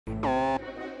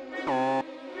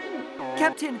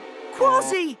Captain,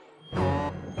 Kwazii!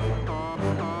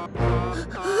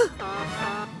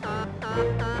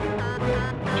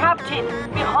 Captain,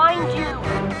 behind you!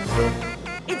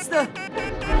 It's the...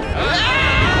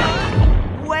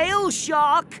 whale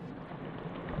shark!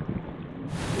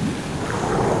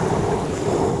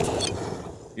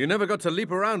 You never got to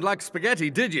leap around like spaghetti,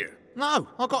 did you? No,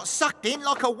 I got sucked in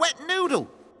like a wet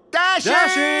noodle. Dashi!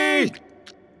 Dashi!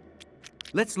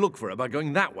 Let's look for her by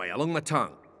going that way along the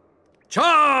tongue.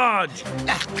 Charge!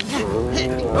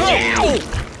 Oh!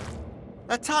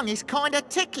 The tongue is kind of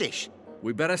ticklish.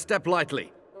 We better step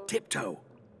lightly. Tiptoe.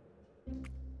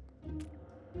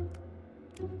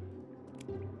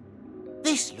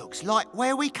 This looks like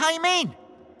where we came in.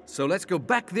 So let's go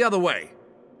back the other way.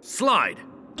 Slide.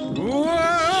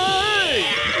 Ow!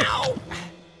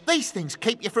 These things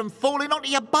keep you from falling onto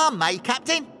your bum, eh,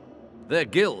 Captain? They're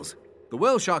gills. The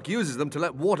whale shark uses them to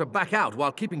let water back out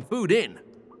while keeping food in.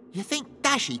 You think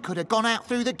Dashi could have gone out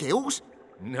through the gills?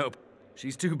 Nope.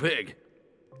 She's too big.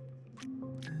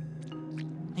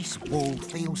 This wall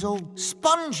feels all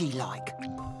spongy-like.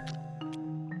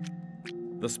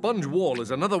 The sponge wall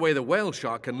is another way the whale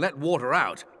shark can let water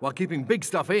out while keeping big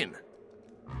stuff in.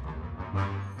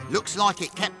 Looks like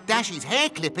it kept Dashi's hair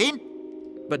clip in.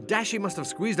 But Dashi must have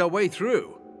squeezed her way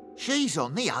through. She's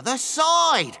on the other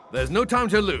side. There's no time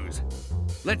to lose.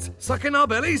 Let's suck in our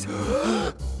bellies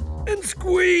and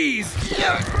squeeze.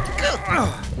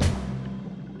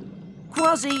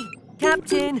 Kwazii,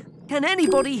 Captain, can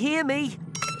anybody hear me?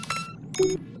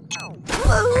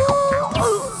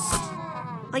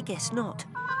 I guess not.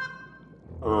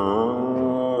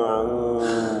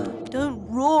 Don't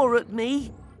roar at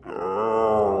me.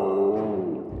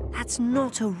 That's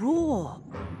not a roar.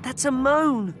 That's a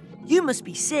moan. You must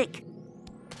be sick.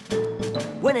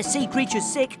 When a sea creature's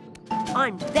sick,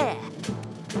 I'm there.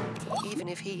 Even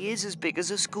if he is as big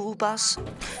as a school bus.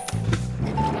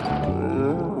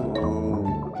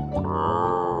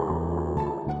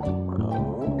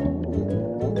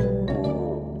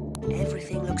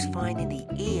 Everything looks fine in the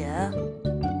ear.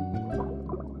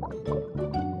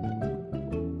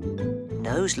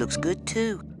 Nose looks good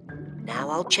too. Now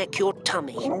I'll check your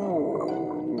tummy.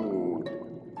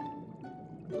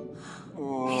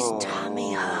 His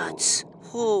tummy hurts.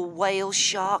 Poor whale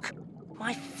shark.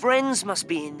 My friends must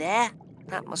be in there.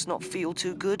 That must not feel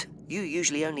too good. You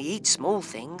usually only eat small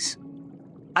things.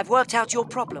 I've worked out your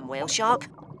problem, whale shark.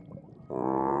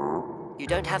 You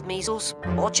don't have measles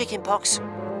or chickenpox.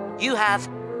 You have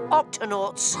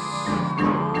Octonauts.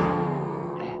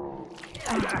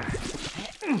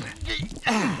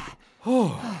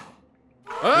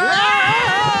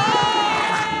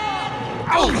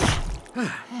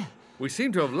 We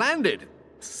seem to have landed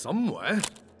somewhere.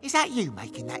 Is that you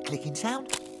making that clicking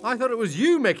sound? I thought it was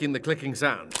you making the clicking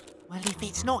sound. Well, if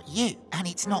it's not you and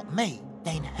it's not me,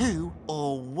 then who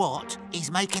or what is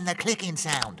making the clicking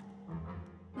sound?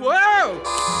 Whoa!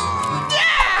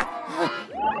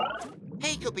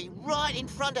 He could be right in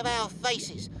front of our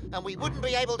faces and we wouldn't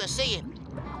be able to see him.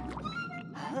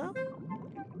 Huh?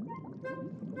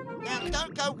 Now,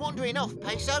 don't go wandering off,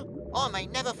 Peso. I may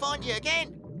never find you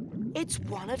again. It's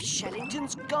one of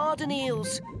Shellington's garden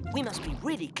eels. We must be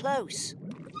really close.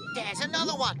 There's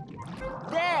another one.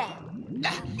 There.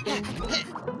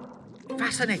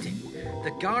 Fascinating.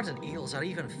 The garden eels are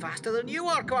even faster than you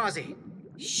are, Kwazii.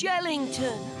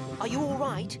 Shellington, are you all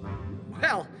right?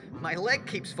 Well, my leg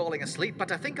keeps falling asleep,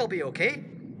 but I think I'll be okay.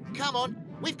 Come on,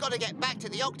 we've got to get back to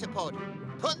the Octopod.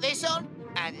 Put this on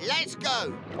and let's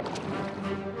go.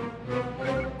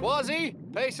 Kwazii,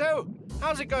 Peso,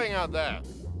 how's it going out there?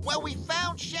 Well, we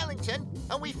found Shellington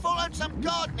and we followed some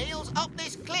garden eels up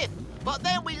this cliff, but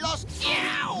then we lost...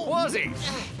 Kwazii!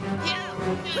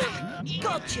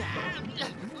 Gotcha.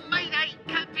 Mayday,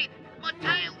 Captain! My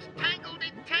tail's tangled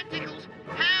in tentacles!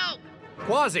 Help!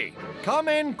 Kwazii! Come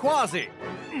in, Kwazii!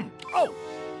 Oh!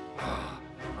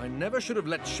 I never should have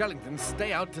let Shellington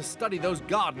stay out to study those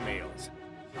garden eels.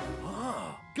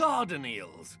 Ah, garden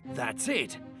eels. That's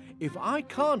it. If I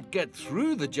can't get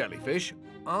through the jellyfish,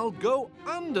 I'll go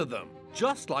under them,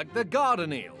 just like the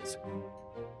garden eels.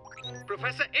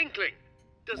 Professor Inkling,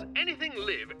 does anything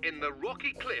live in the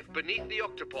rocky cliff beneath the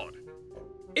Octopod?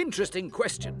 Interesting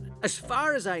question. As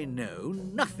far as I know,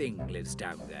 nothing lives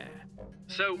down there.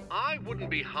 So I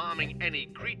wouldn't be harming any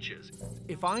creatures.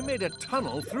 If I made a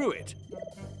tunnel through it.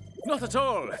 Not at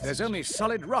all. There's only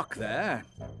solid rock there.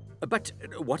 But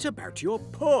what about your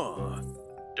paw?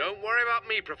 Don't worry about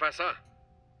me, Professor.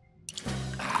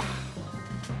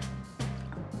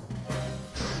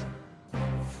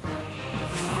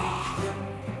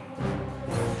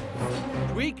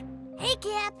 Tweak? Hey,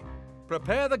 Cap.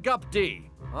 Prepare the Gup D.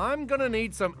 I'm gonna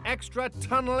need some extra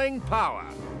tunneling power.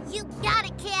 You got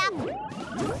it, Cap.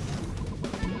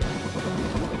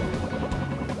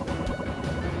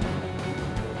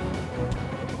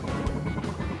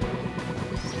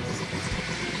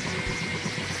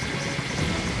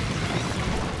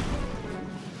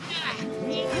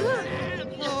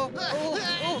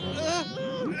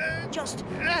 Just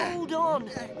hold on.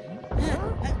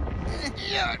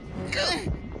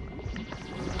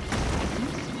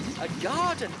 A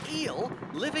garden eel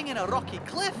living in a rocky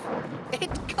cliff?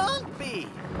 It can't be.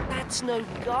 That's no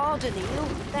garden eel.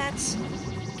 That's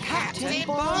Captain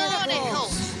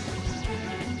Barnacles.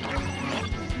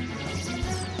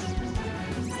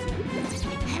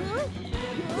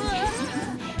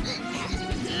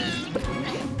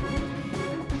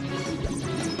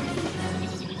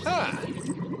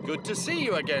 Good to see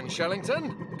you again,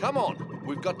 Shellington. Come on,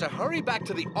 we've got to hurry back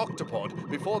to the Octopod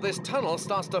before this tunnel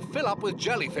starts to fill up with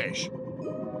jellyfish.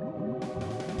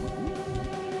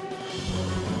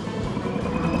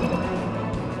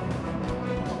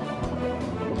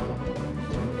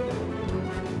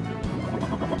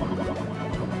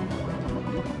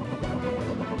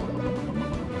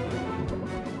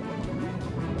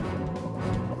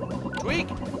 Tweak,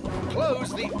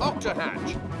 close the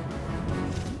octahatch.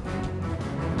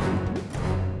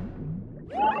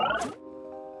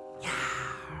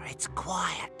 It's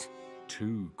quiet.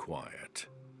 Too quiet.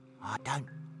 I don't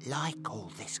like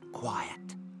all this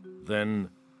quiet. Then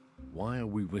why are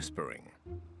we whispering?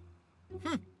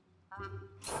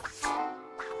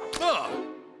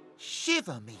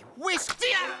 Shiver me whisk.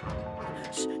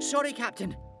 Sorry,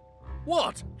 Captain.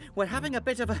 What? We're having a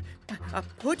bit of a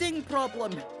pudding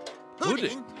problem.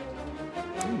 Pudding?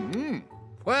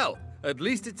 Well, at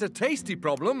least it's a tasty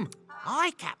problem.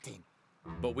 Aye, Captain.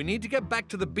 But we need to get back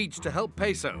to the beach to help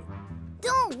Peso.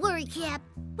 Don't worry, Cap.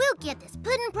 We'll get this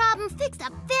pudding problem fixed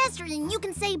up faster than you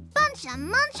can say bunch of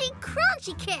munchy,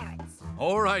 crunchy carrots.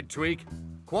 All right, Tweak.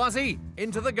 Kwazii,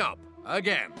 into the Gup.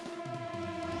 Again.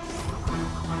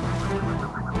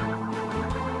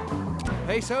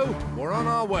 Peso, we're on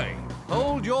our way.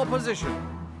 Hold your position.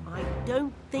 I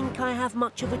don't think I have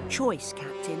much of a choice,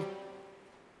 Captain.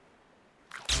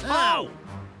 Ow!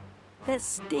 They're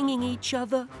stinging each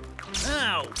other.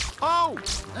 Ow! Oh!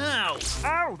 Ow!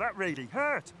 Ow, that really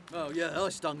hurt. Oh, yeah, I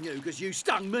stung you because you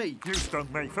stung me. You stung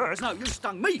me first. No, you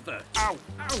stung me first. Ow!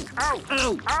 Ow! Ow!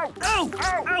 Ow! Ow! Ow!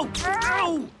 Ow! Ow!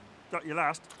 Ow! Got you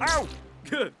last. Ow!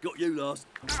 Good, got you last.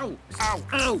 Ow! Ow!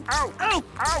 Ow! Ow! Ow!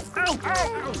 Ow! Ow!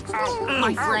 Ow! Ow!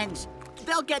 My friends,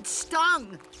 they'll get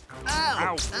stung.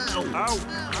 Ow! Ow! Ow!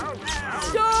 Ow!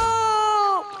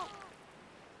 Stop!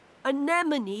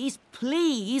 Anemones,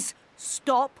 please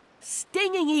stop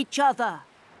stinging each other.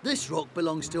 This rock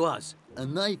belongs to us,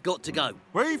 and they've got to go.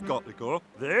 We've got to go.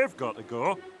 They've got to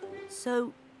go.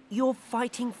 So you're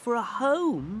fighting for a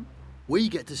home? We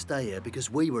get to stay here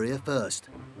because we were here first.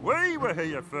 We were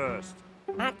here first.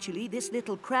 Actually, this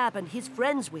little crab and his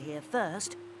friends were here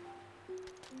first,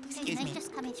 Excuse me.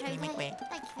 Just coming through there.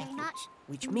 Thank you very much.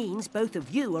 which means both of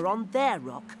you are on their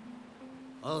rock.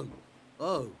 Oh,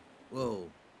 well,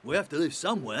 we have to live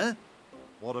somewhere.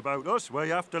 What about us? We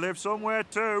have to live somewhere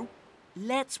too.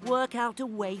 Let's work out a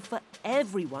way for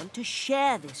everyone to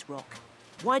share this rock.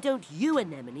 Why don't you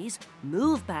anemones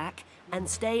move back and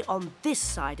stay on this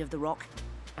side of the rock,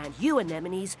 and you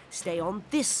anemones stay on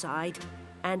this side,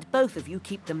 and both of you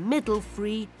keep the middle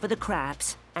free for the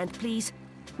crabs. And please,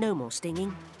 no more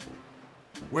stinging.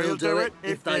 We'll do it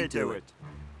if they do it.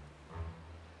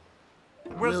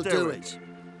 We'll do it.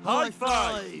 High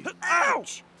five!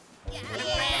 Ouch!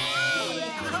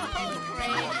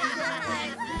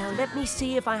 Now let me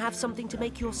see if I have something to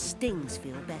make your stings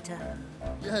feel better.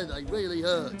 Yeah, they really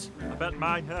hurt. I bet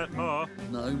mine hurt more.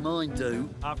 No, mine do.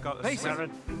 I've got a Peso.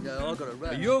 swearing. Yeah, I got a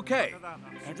rat. Are you okay?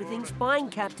 Everything's fine,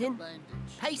 Captain.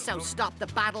 Peso stopped the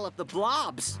battle of the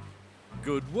blobs.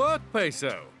 Good work,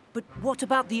 Peso. But what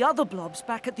about the other blobs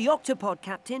back at the Octopod,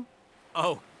 Captain?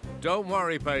 Oh, don't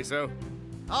worry, Peso.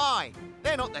 Aye,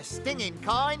 they're not the stinging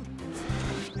kind.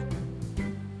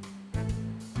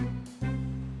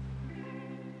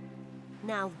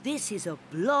 Now this is a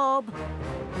blob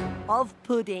of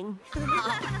pudding.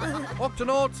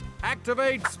 Octonauts,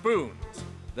 activate spoons.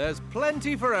 There's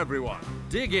plenty for everyone.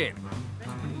 Dig in.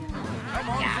 Come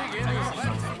on, dig in.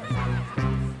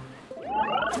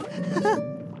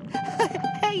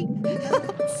 Hey,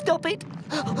 stop it.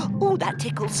 Oh, that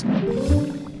tickles.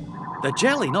 The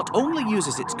jelly not only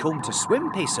uses its comb to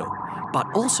swim, Peso, but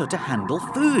also to handle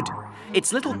food.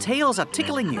 Its little tails are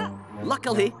tickling you.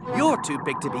 Luckily, you're too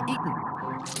big to be eaten.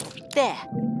 There.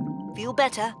 Feel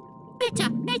better? Better.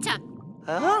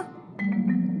 Huh?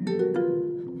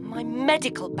 My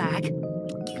medical bag.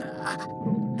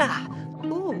 Ah,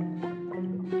 ooh.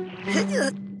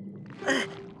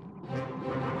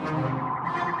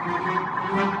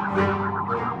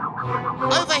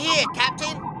 Over here,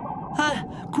 Captain.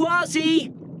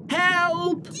 Kwazii!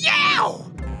 Help!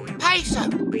 Yow! Peso,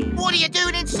 what are you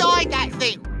doing inside that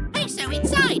thing? Peso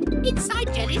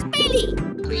inside Jelly's belly.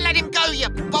 Let him go, you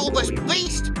bulbous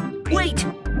beast! Wait!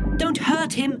 Don't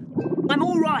hurt him. I'm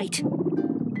all right.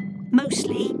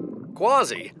 Mostly.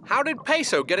 Kwazii, how did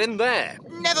Peso get in there?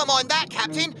 Never mind that,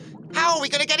 Captain. How are we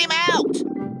going to get him out?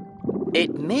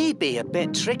 It may be a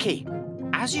bit tricky.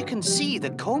 As you can see,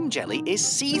 the comb jelly is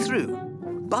see-through.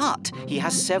 But he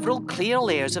has several clear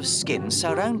layers of skin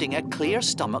surrounding a clear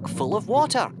stomach full of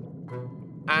water.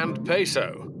 And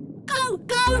Peso? Go,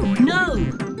 go! No!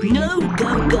 No,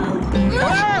 go.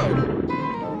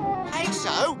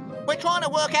 Peso, we're trying to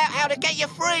work out how to get you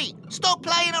free. Stop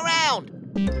playing around.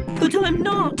 But I'm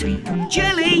not!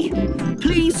 Jelly!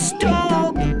 Please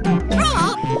stop!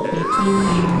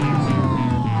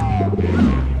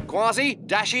 Kwazii,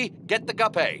 Dashi, get the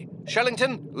guppy.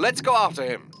 Shellington, let's go after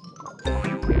him.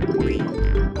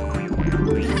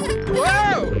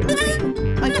 Whoa!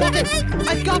 I got it!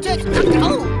 I got it!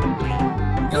 Oh!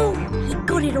 Oh, he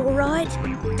got it all right.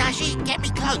 Dashi, get me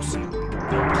close.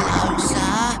 Closer.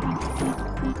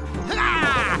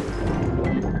 Ha!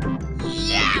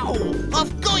 Yow!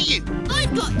 I've got you!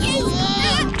 I've got you!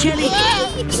 Jelly!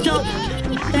 Stop!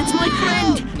 That's my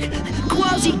friend!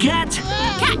 Kwazii Cat!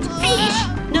 Catfish!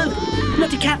 No,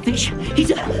 not a catfish.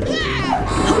 He's a...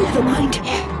 Oh, never mind.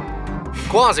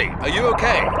 Kwazii, are you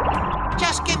okay?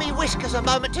 Just give me Whiskers a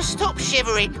moment to stop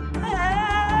shivering.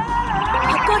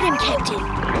 I got him, Captain.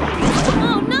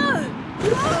 Oh,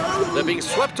 no! They're being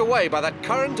swept away by that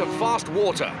current of fast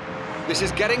water. This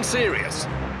is getting serious.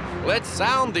 Let's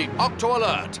sound the Octo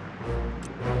Alert.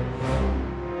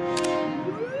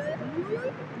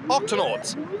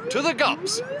 Octonauts, to the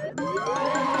gups.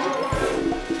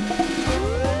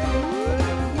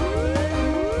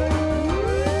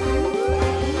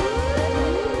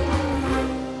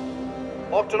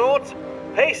 Octonauts,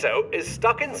 Peso is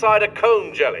stuck inside a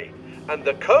comb jelly, and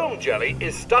the comb jelly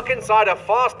is stuck inside a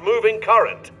fast-moving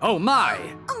current. Oh, my!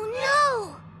 Oh,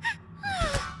 no!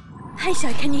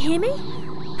 Peso, can you hear me?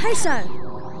 Peso!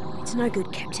 It's no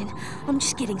good, Captain. I'm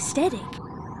just getting static.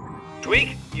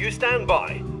 Tweak, you stand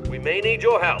by. We may need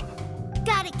your help.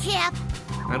 Got it, Cap.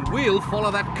 And we'll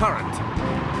follow that current.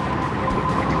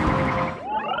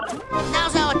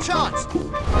 Now's our chance.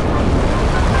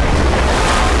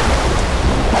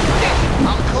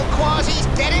 Uncle Kwazii's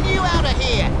getting you out of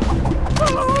here.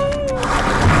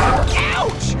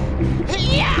 Ouch!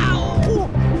 Yow!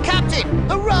 Captain,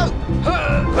 a rope!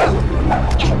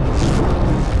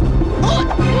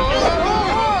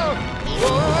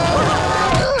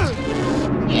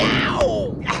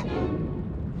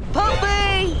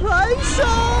 Puppy!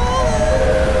 Peso!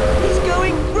 He's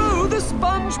going through the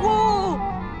sponge wall!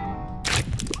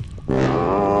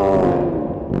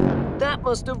 That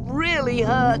must have really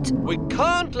hurt. We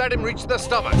can't let him reach the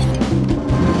stomach.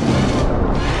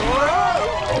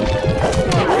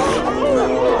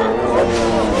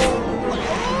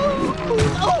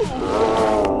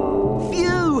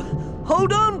 Phew!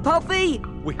 Hold on, Puffy!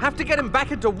 We have to get him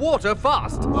back into water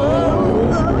fast.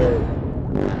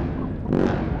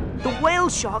 The whale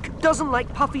shark doesn't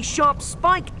like Puffy's sharp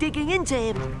spike digging into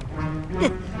him.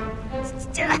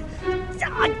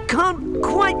 I can't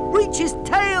quite reach his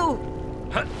tail.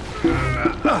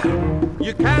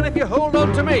 You can if you hold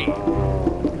on to me.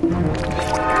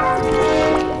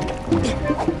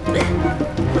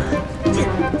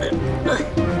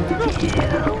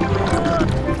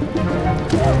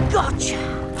 Gotcha!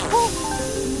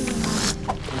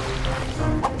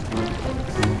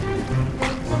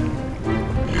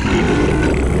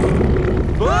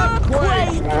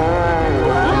 Earthquake!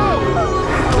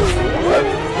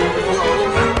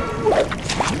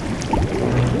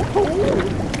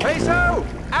 Peso,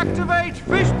 activate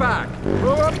fish pack.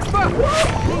 Go!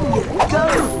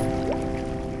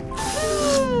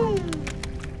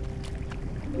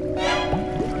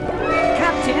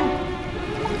 Captain!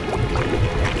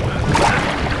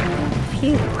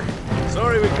 Phew.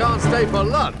 Sorry we can't stay for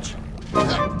lunch.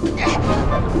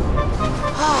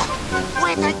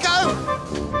 Where'd they go?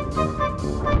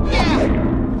 Yeah.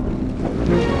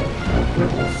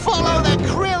 Follow the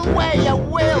krill where you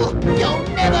will. You'll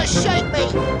never shake me.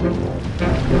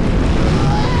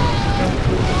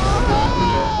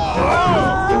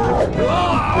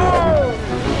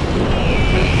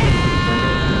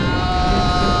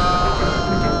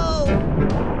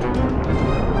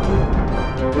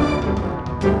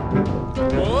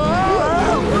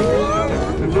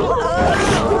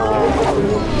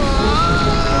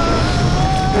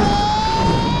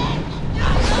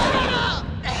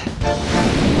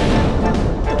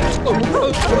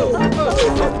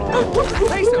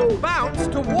 Peso, bounce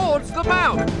towards the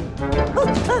mouth.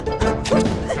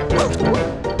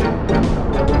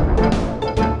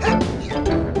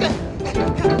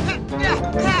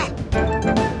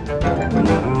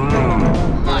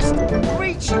 Must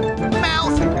reach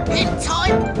mouth in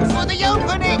time for the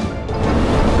opening.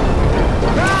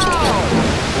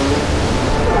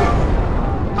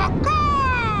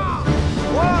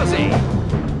 Kwazii!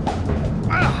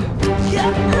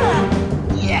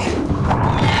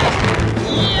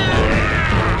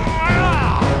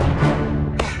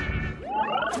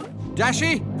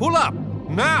 Dashi, pull up,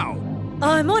 now!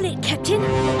 I'm on it, Captain.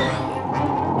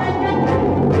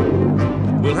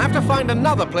 We'll have to find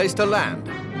another place to land.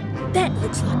 That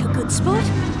looks like a good spot.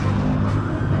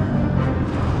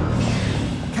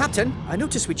 Captain, I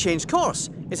noticed we changed course.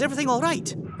 Is everything all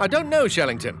right? I don't know,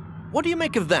 Shellington. What do you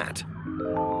make of that?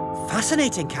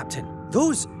 Fascinating, Captain.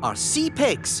 Those are sea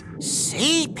pigs.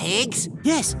 Sea pigs?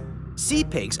 Yes. Sea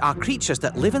pigs are creatures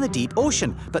that live in the deep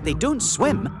ocean, but they don't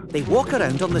swim. They walk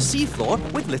around on the seafloor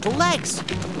with little legs.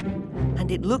 And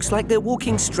it looks like they're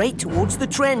walking straight towards the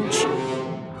trench.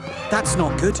 That's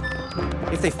not good.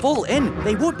 If they fall in,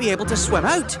 they won't be able to swim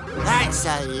out. That's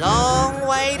a long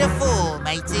way to fall,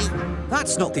 matey.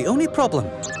 That's not the only problem.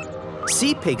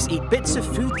 Sea pigs eat bits of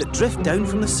food that drift down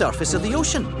from the surface of the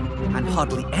ocean, and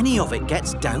hardly any of it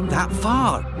gets down that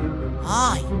far.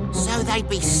 Aye, so they'd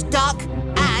be stuck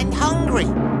and hungry.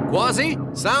 Kwazii,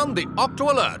 sound the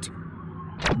Octo alert.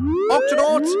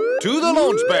 Octonauts, to the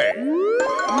launch bay.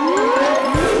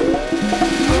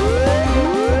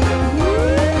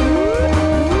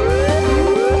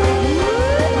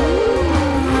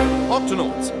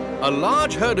 Octonauts, a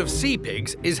large herd of sea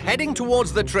pigs is heading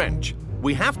towards the trench.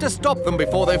 We have to stop them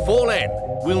before they fall in.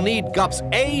 We'll need gups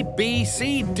A, B,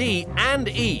 C, D, and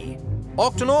E.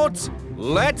 Octonauts,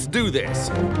 let's do this.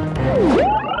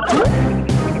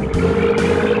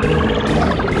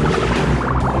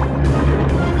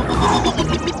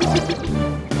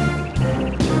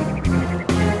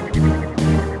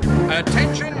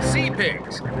 Attention, sea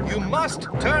pigs. You must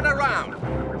turn around.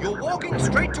 You're walking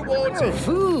straight towards... Oh,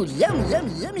 food!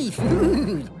 Yummy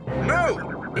food!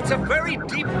 No! It's a very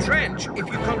deep trench. If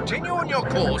you continue on your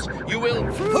course, you will...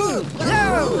 Food!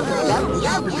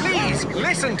 Please,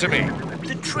 listen to me.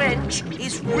 The trench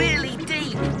is really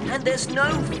deep, and there's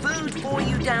no food for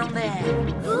you down there.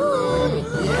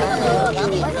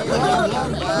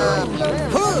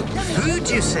 Food,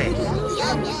 you say?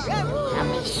 Yummy,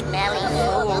 smelly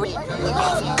food.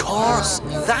 Of course,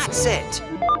 that's it.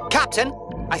 Captain,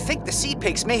 I think the sea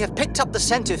pigs may have picked up the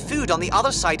scent of food on the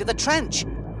other side of the trench.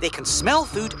 They can smell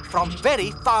food from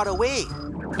very far away.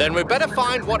 Then we better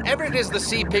find whatever it is the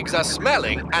sea pigs are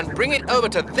smelling and bring it over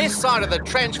to this side of the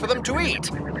trench for them to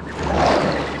eat.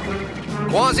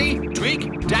 Kwazii,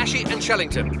 Tweak, Dashi, and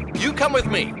Shellington, you come with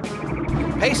me.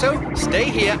 Peso, stay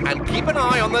here and keep an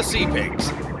eye on the sea pigs.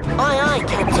 Aye, aye,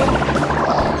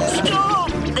 Captain.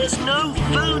 Stop! There's no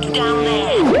food down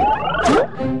there.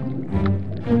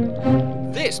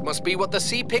 This must be what the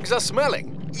sea pigs are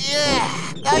smelling. Yeah,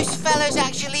 those fellas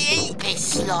actually eat this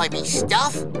slimy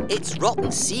stuff. It's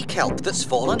rotten sea kelp that's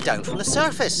fallen down from the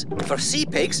surface. For sea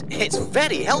pigs, it's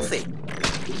very healthy.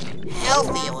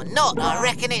 Healthy or not, I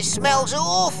reckon it smells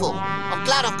awful. I'm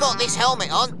glad I've got this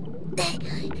helmet on.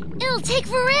 It'll take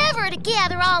forever to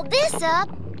gather all this up.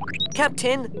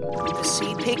 Captain, the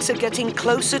sea pigs are getting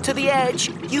closer to the edge.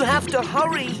 You have to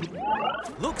hurry.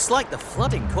 Looks like the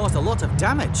flooding caused a lot of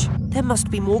damage. There must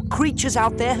be more creatures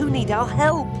out there who need our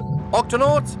help.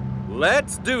 Octonauts,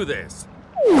 let's do this.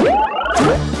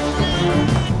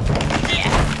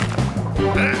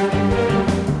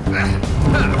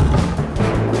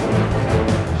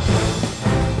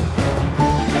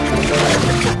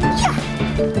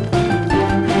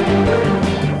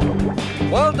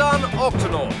 Well done,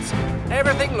 Octonauts.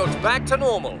 Everything looks back to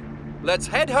normal. Let's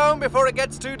head home before it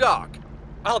gets too dark.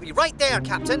 I'll be right there,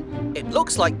 Captain. It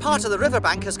looks like part of the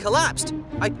riverbank has collapsed.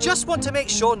 I just want to make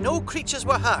sure no creatures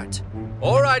were hurt.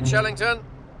 All right, Shellington.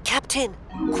 Captain,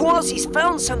 Kwazii's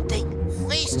found something.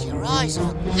 Feast your eyes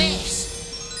on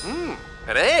this.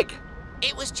 An egg.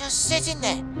 It was just sitting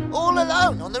there, all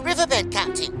alone on the riverbed,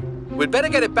 Captain. We'd better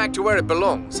get it back to where it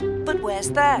belongs. But where's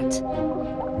that?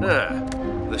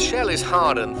 The shell is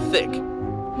hard and thick.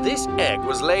 This egg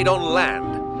was laid on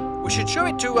land. We should show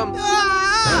it to,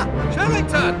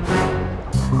 Shellington!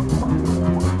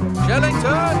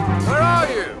 Shellington, where are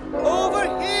you? Over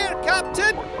here,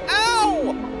 Captain!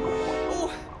 Ow!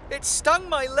 Oh, it stung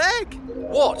my leg.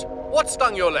 What? What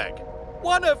stung your leg?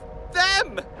 One of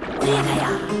them! There they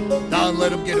are. Don't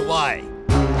let him get away.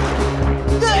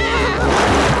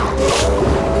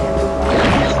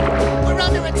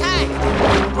 under attack!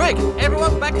 Quick,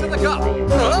 everyone back to the car.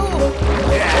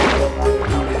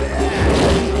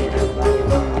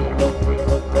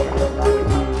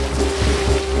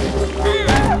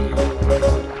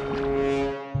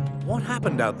 What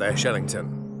happened out there,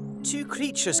 Shellington? 2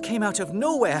 creatures came out of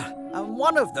nowhere, and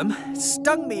one of them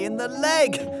stung me in the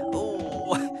leg.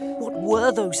 Oh. What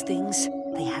were those things?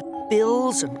 They had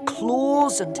bills and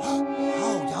claws and...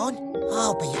 Hold on.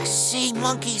 I'll be a sea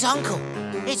monkey's uncle.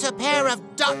 It's a pair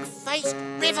of duck-faced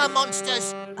river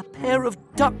monsters. A pair of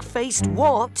duck-faced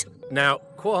what? Now,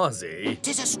 Kwazii...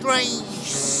 'Tis a strange,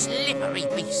 slippery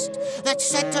beast that's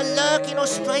said to lurk in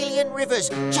Australian rivers,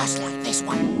 just like this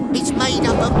one. It's made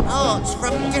up of parts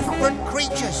from different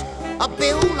creatures. A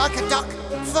bill like a duck,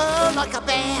 fur like a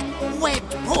bear,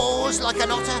 webbed paws like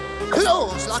an otter,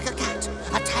 claws like a cat,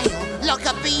 a tail like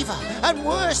a beaver, and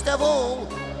worst of all,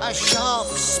 a sharp,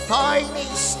 spiny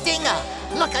stinger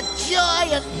like a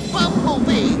giant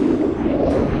bumblebee.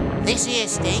 This here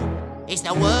sting is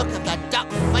the work of the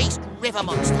duck-faced river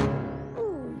monster.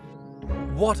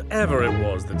 Whatever it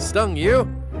was that stung you,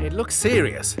 it looks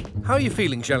serious. How are you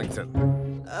feeling, Shellington?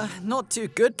 Not too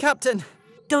good, Captain.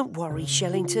 Don't worry,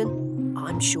 Shellington.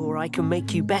 I'm sure I can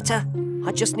make you better.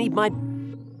 I just need my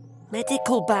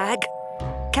medical bag.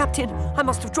 Captain, I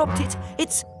must have dropped it.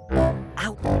 It's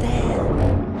out there.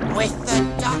 With the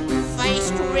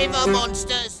duck-faced river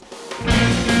monsters.